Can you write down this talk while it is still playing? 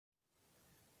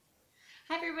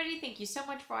Hi everybody, thank you so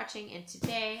much for watching, and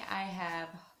today I have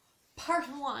part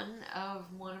one of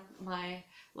my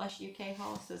Lush UK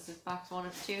hauls. This is box 1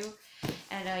 of 2,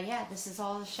 and yeah, this is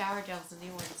all the shower gels, the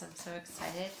new ones. I'm so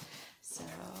excited. So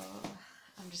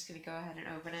I'm just gonna go ahead and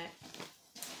open it.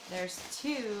 There's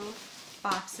 2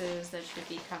 boxes that should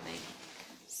be coming.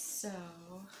 So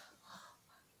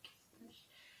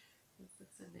this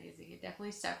looks amazing. It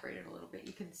definitely separated a little bit.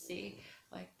 You can see,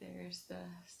 like, there's the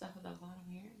stuff at the bottom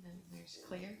here, and then there's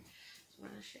clear. So I'm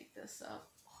gonna shake this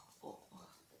up. Oh.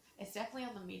 It's definitely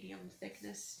on the medium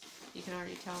thickness. You can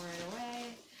already tell right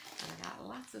away. And I got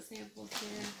lots of samples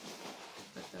here.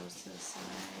 Put those to the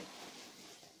side.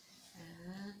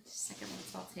 And second one,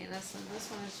 Sultana. So this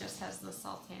one just has the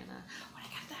Sultana. When I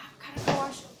got the avocado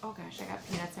wash. Oh gosh, I got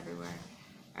peanuts everywhere.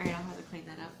 Alright, I'll have to clean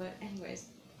that up. But anyways.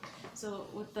 So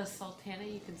with the Sultana,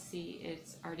 you can see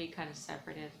it's already kind of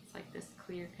separated. It's like this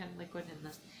clear kind of liquid, and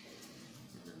then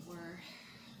we're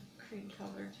cream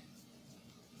colored.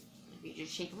 You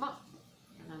just shake them up,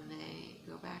 and then they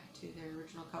go back to their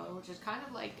original color, which is kind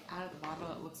of like out of the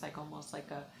bottle. It looks like almost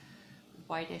like a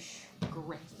whitish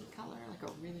gray color, like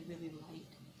a really, really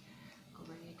light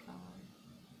gray color.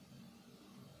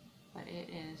 But it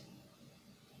is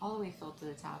all the way filled to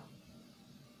the top.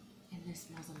 And this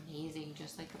smells amazing,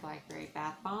 just like the blackberry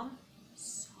bath bomb.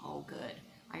 So good.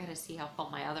 I gotta see how full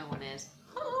my other one is.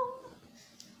 Oh,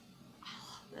 I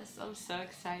love this. I'm so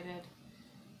excited.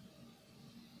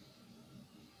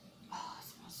 Oh, it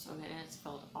smells so good, and it's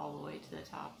filled all the way to the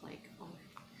top, like, oh,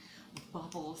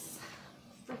 bubbles.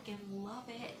 Freaking love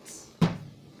it. All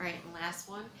right, and last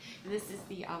one. And this is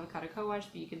the avocado co-wash,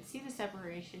 but you can see the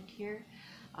separation here.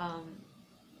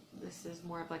 This is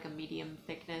more of like a medium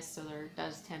thickness, so there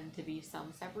does tend to be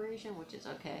some separation, which is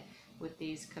okay with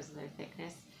these because of their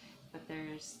thickness. But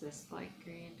there's this light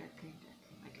green, dark green,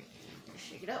 light green. Just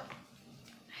shake it up.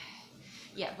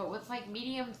 Yeah, but with like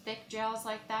medium thick gels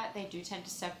like that, they do tend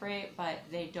to separate, but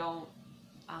they don't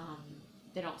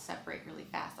separate really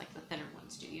fast like the thinner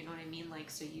ones do. You know what I mean?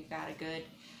 Like, so you got a good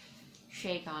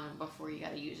shake on them before you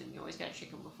gotta use them. You always gotta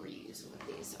shake them before you use them with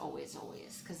these. Always,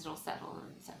 because it'll settle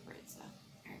and separate. So.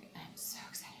 I'm so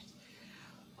excited.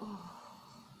 Oh,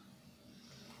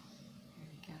 here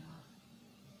we go.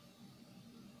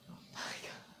 Oh my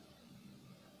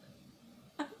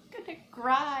god. I'm gonna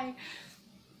cry.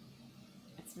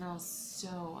 It smells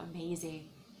so amazing.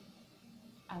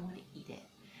 I want to eat it.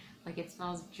 Like, it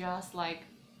smells just like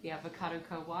the avocado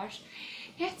co-wash.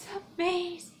 It's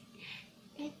amazing.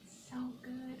 It's so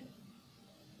good.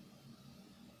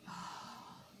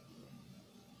 Oh.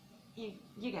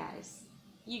 You guys.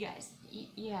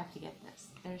 You have to get this.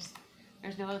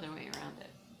 There's no other way around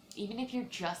it. Even if you're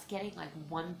just getting like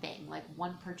one thing, like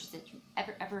one purchase that you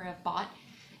ever have bought,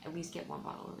 at least get one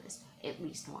bottle of this. At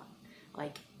least one.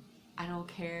 Like, I don't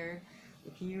care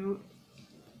if you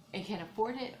can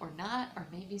afford it or not, or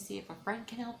maybe see if a friend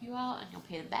can help you out and you'll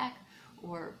pay them back,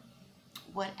 or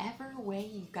whatever way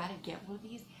you've got to get one of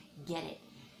these, get it.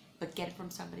 But get it from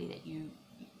somebody that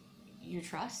you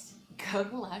trust. Go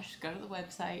to Lush, go to the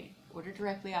website, order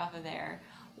directly off of there,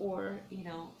 or, you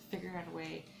know, figure out a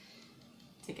way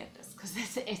to get this, because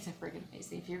it's a friggin'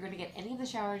 amazing. If you're going to get any of the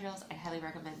shower gels, I highly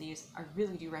recommend these. I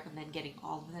really do recommend getting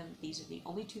all of them. These are the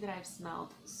only 2 that I've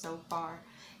smelled so far,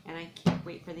 and I can't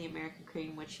wait for the American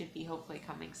Cream, which should be hopefully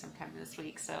coming sometime this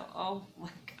week. So, oh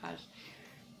my gosh,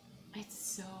 it's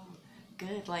so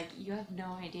good. Like, you have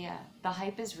no idea. The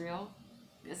hype is real.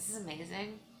 This is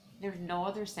amazing. There's no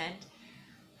other scent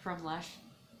from Lush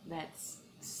that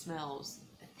smells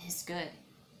this good.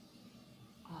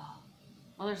 Oh,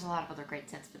 well, there's a lot of other great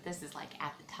scents, but this is like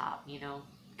at the top, you know,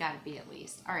 gotta be at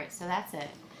least. All right, so that's it.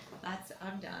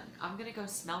 I'm done. I'm gonna go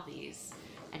smell these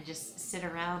and just sit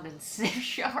around and sniff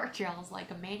shower gels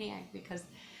like a maniac, because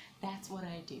that's what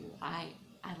I do. I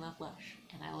love Lush,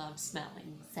 and I love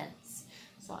smelling scents.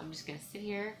 So I'm just gonna sit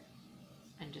here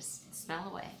and just smell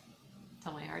away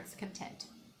till my heart's content.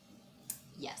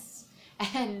 Yes.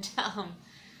 And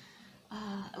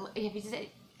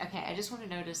okay, I just want to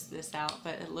notice this out,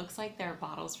 but it looks like their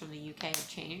bottles from the UK have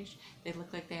changed. They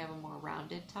look like they have a more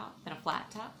rounded top than a flat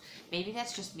top. Maybe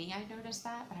that's just me, I noticed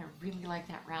that, but I really like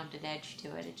that rounded edge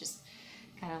to it. It just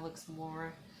kind of looks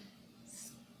more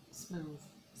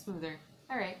smoother.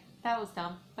 Alright, that was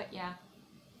dumb, but yeah.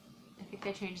 I think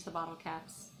they changed the bottle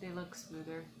caps. They look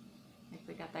smoother. Like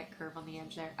they got that curve on the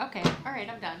edge there. Okay, alright,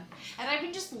 I'm done. And I've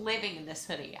been just living in this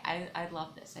hoodie. I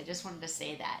love this. I just wanted to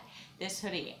say that. This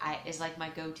hoodie is like my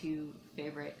go-to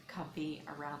favorite comfy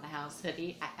around the house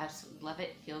hoodie. I absolutely love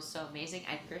it. It feels so amazing.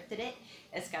 I thrifted it.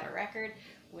 It's got a record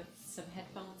with some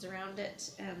headphones around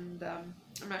it. And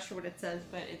I'm not sure what it says,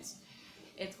 but it's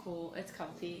It's cool. It's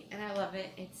comfy, and I love it.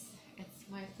 It's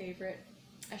my favorite.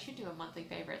 I should do a monthly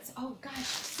favorites. Oh gosh,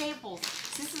 samples.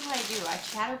 This is what I do. I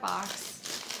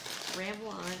chatterbox, ramble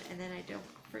on, and then I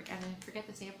forget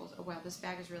the samples. Oh wow, this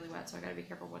bag is really wet, so I gotta be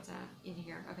careful what's in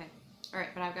here. Okay. All right,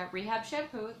 but I've got Rehab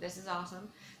shampoo. This is awesome.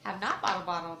 Have not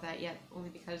bottled that yet, only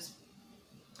because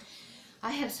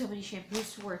I have so many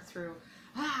shampoos to work through.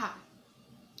 Ah.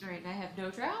 All right, and I have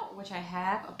No Drought, which I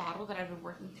have a bottle that I've been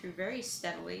working through very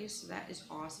steadily, so that is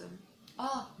awesome.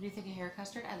 Oh, new thing of hair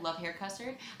custard. I love hair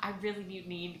custard. I really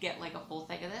need to get like a full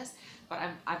thing of this, but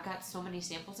I've got so many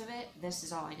samples of it. This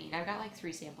is all I need. I've got like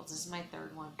 3 samples. This is my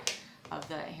 3rd one of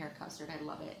the hair custard. I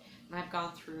love it. And I've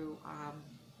gone through,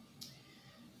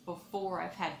 before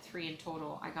I've had 3 in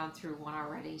total. I've gone through 1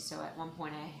 already, so at one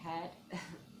point I had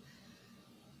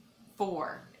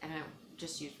 4, and I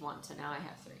just used 1, so now I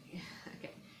have 3.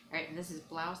 Okay. All right, and this is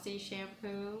Blousey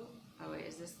shampoo. Oh wait,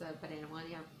 is this the banana one?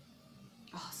 Yeah.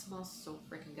 Oh, it smells so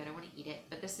freaking good. I want to eat it.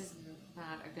 But this is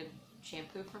not a good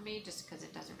shampoo for me just because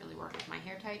it doesn't really work with my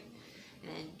hair type.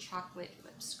 And then chocolate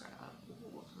lip scrub.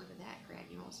 Ooh, look at that,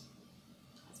 granules.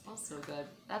 That smells so good.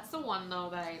 That's the one, though,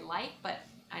 that I like, but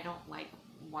I don't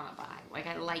want to buy. Like,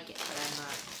 I like it, but I'm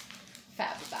not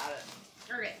fab about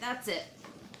it. All right, that's it.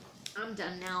 I'm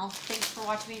done now. Thanks for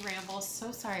watching me ramble.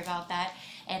 So sorry about that.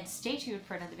 And stay tuned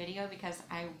for another video because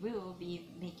I will be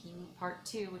making part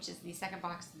 2, which is the 2nd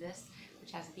box of this,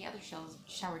 which has the other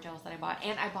shower gels that I bought.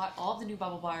 And I bought all the new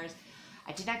bubble bars.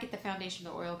 I did not get the foundation,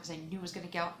 the oil, because I knew it was going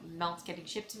to melt getting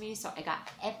shipped to me. So I got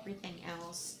everything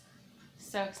else.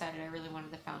 So excited. I really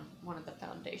wanted one of the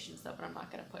foundations though, but I'm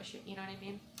not going to push it. You know what I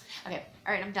mean? Okay.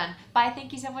 All right. I'm done. Bye.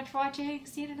 Thank you so much for watching.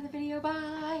 See you in another video.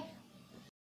 Bye.